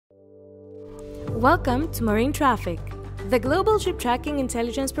Welcome to MarineTraffic, the global ship tracking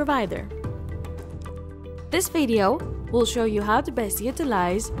intelligence provider. This video will show you how to best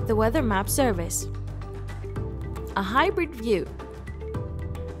utilize the weather map service. A hybrid view.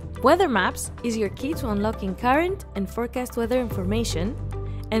 Weather maps is your key to unlocking current and forecast weather information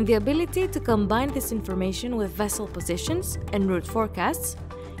and the ability to combine this information with vessel positions and route forecasts,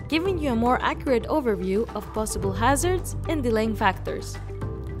 giving you a more accurate overview of possible hazards and delaying factors.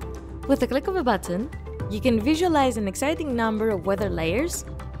 With a click of a button, you can visualize an exciting number of weather layers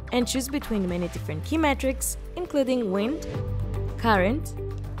and choose between many different key metrics, including wind, current,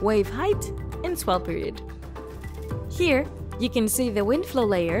 wave height, and swell period. Here, you can see the wind flow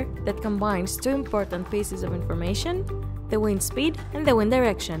layer that combines two important pieces of information, the wind speed and the wind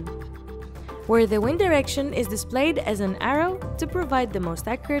direction, where the wind direction is displayed as an arrow to provide the most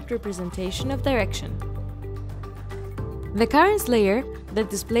accurate representation of direction. The currents layer that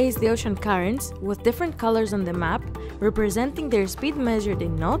displays the ocean currents with different colors on the map representing their speed measured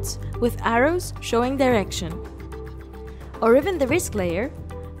in knots with arrows showing direction. Or even the risk layer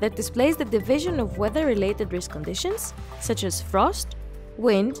that displays the division of weather-related risk conditions such as frost,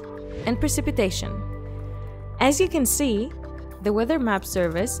 wind, and precipitation. As you can see, the weather map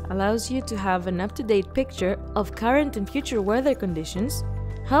service allows you to have an up-to-date picture of current and future weather conditions,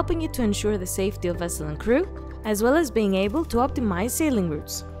 helping you to ensure the safety of vessel and crew, as well as being able to optimize sailing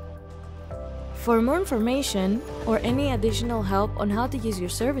routes. For more information or any additional help on how to use your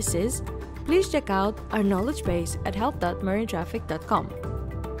services, please check out our knowledge base at help.marinetraffic.com.